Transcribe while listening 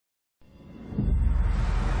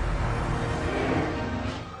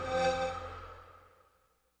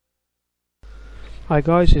Hi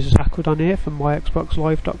guys, this is Akradon here from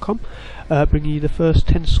myxboxlive.com, bringing you the first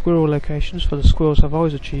 10 squirrel locations for the Squirrels Have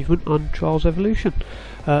Eyes achievement on Trials Evolution.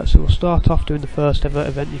 So we'll start off doing the first ever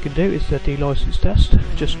event you can do. It's the D-license test.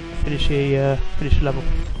 Just finish the level.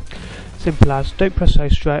 Simple as, don't press A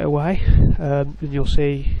straight away, and you'll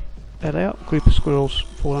see, there they are, a group of squirrels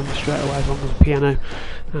fall on you straight away as long as a piano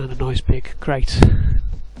and a nice big crate,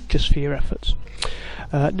 just for your efforts.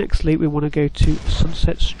 Nextly, we want to go to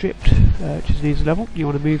Sunset Stripped, which is an easy level. You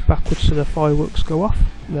want to move backwards so the fireworks go off.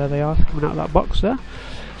 There they are, coming out of that box there.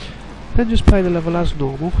 Then just play the level as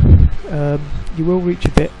normal. You will reach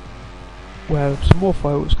a bit where some more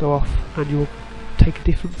fireworks go off, and you will take a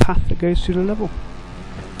different path that goes through the level.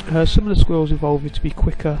 Some of the squirrels involve you to be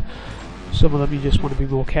quicker. Some of them you just want to be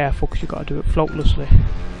more careful because you've got to do it faultlessly.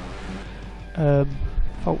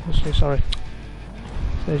 Sorry.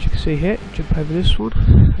 So as you can see here, jump over this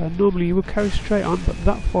one. Normally you would carry straight on, but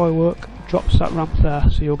that firework drops that ramp there,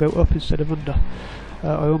 so you'll go up instead of under.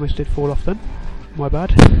 I almost did fall off then, my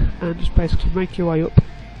bad. And just basically make your way up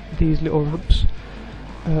these little ramps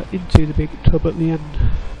into the big tub at the end.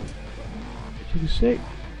 As you can see,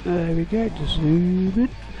 there we go, just zoom in.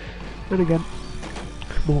 And again,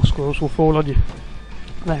 more squirrels will fall on you.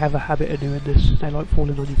 They have a habit of doing this, they like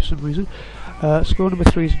falling on you for some reason. Squirrel number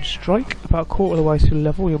 3 is in strike. About a quarter of the way through the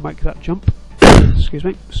level you'll make that jump. Excuse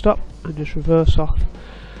me, stop and just reverse off,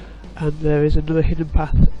 and there is another hidden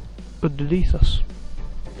path underneath us.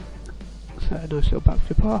 So a nice little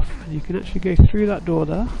backflip off, and you can actually go through that door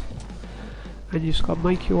there, and you just got to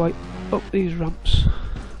make your way up these ramps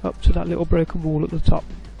up to that little broken wall at the top.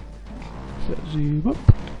 So zoom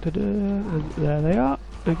up, and there they are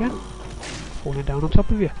again, falling down on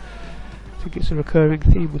top of you. I think it's a recurring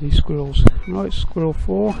theme with these squirrels. Right, Squirrel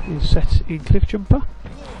 4 is set in Cliff Jumper.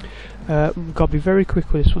 We've got to be very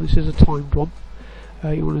quick with this one. This is a timed one.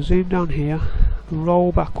 You want to zoom down here,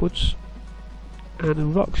 roll backwards, and the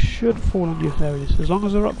rock should fall on you. There it is. As long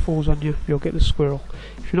as the rock falls on you, you'll get the squirrel.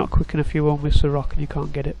 If you're not quick enough, you will miss the rock and you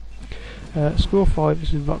can't get it. Squirrel 5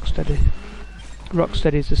 is in Rocksteady.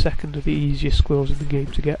 Rocksteady is the second of the easiest squirrels in the game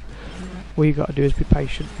to get. All you got to do is be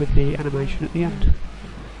patient with the animation at the end.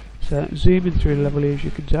 So zooming through the level here, as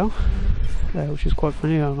you can tell, which is quite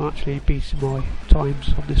funny. I'm actually beating my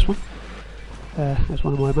times on this one. There's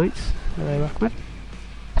one of my mates, there Ahmed.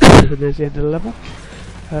 And there's the end of the level.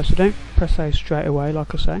 So don't press A straight away,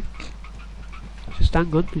 like I say. Just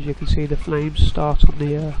hang on, as you can see the flames start on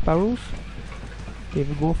the barrels.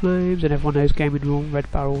 Even more flames, and everyone knows gaming rule, red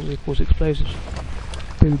barrels equals explosives.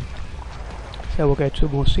 Boom. So we'll go to a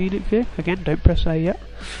more scenic view. Again, don't press A yet.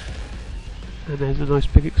 And there's a nice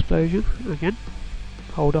big explosion. Again,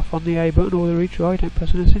 hold off on the A button or the retry, don't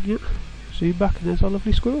press anything yet. Zoom back and there's our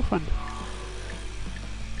lovely squirrel friend.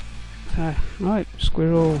 Right,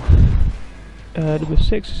 squirrel number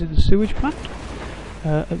 6 is in the sewage plant.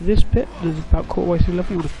 At this bit, there's about quarter way through the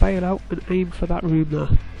level. You want to bail out and aim for that room there.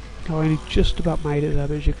 I only just about made it there,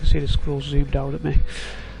 but as you can see the squirrel zoomed out at me.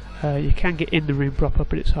 You can get in the room proper,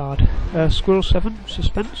 but it's hard. Squirrel 7,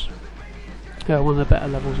 Suspense. One of the better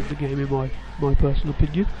levels of the game in my personal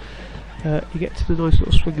opinion. You get to the nice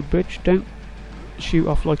little swinging bridge. Don't shoot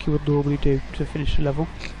off like you would normally do to finish the level.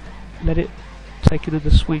 Let it take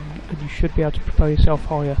another swing and you should be able to propel yourself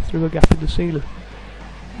higher through a gap in the ceiling.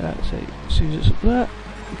 So as soon as it's up there,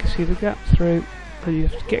 you can see the gap through, and you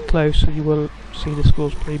have to get close and you will see the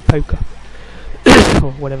squirrels playing poker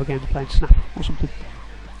or whatever game they're playing, Snap or something.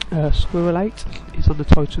 Squirrel 8 is on the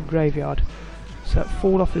Titan Graveyard. So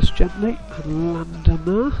fall off this gently and land on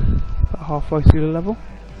there, about halfway through the level.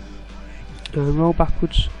 Roll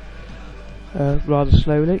backwards rather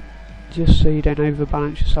slowly, just so you don't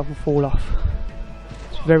overbalance yourself and fall off.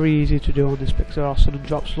 It's very easy to do on this because there are sudden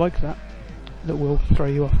drops like that that will throw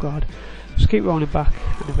you off guard. Just keep rolling back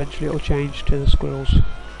and eventually it will change to the squirrels.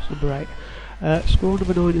 It's number 8. Squirrel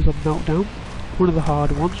number 9 is on Meltdown, one of the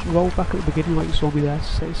harder ones. Roll back at the beginning like you saw me there to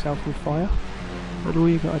set yourself on fire. And all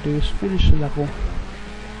you got to do is finish the level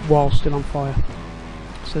while still on fire.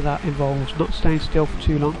 So that involves not staying still for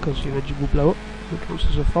too long because your engine will blow up. That counts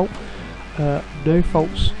as a fault. No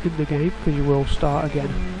faults in the game because you will start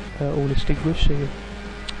again all extinguished, so you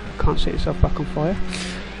can't set yourself back on fire.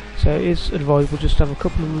 So it is advisable just to have a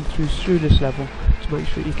couple of run-throughs through this level to make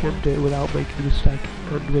sure you can do it without making a mistake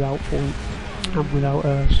and without falling and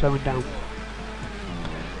without slowing down.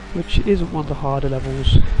 Which isn't one of the harder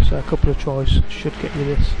levels, so a couple of tries should get you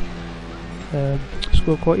this.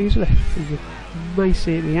 Score quite easily. As you may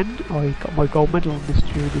see at the end, I got my gold medal on this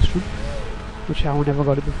during this run, which how I never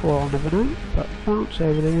got it before I'll never know, but bounce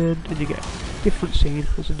over the end and you get a different scene.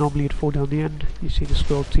 As normally you'd fall down the end, you see the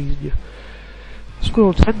squirrel teasing you.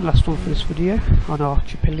 Squirrel 10, last one for this video, on our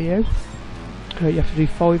Chipilio. You have to do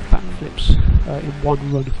 5 backflips in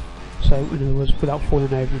one run, so in other words without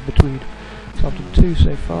falling over in between. So I've done 2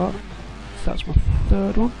 so far, so that's my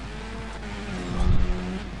 3rd one,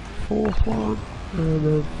 4th one, and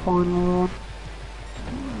the final one.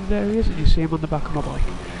 There he is, and you see him on the back of my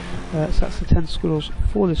bike. So that's the 10 squirrels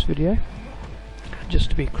for this video, just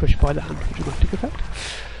to be crushed by the hand for dramatic effect.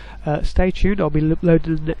 Stay tuned, I'll be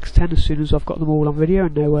loading the next 10 as soon as I've got them all on video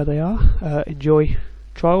and know where they are. Enjoy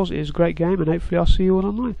Trials, it is a great game, and hopefully I'll see you all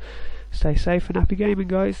online. Stay safe and happy gaming,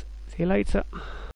 guys. See you later.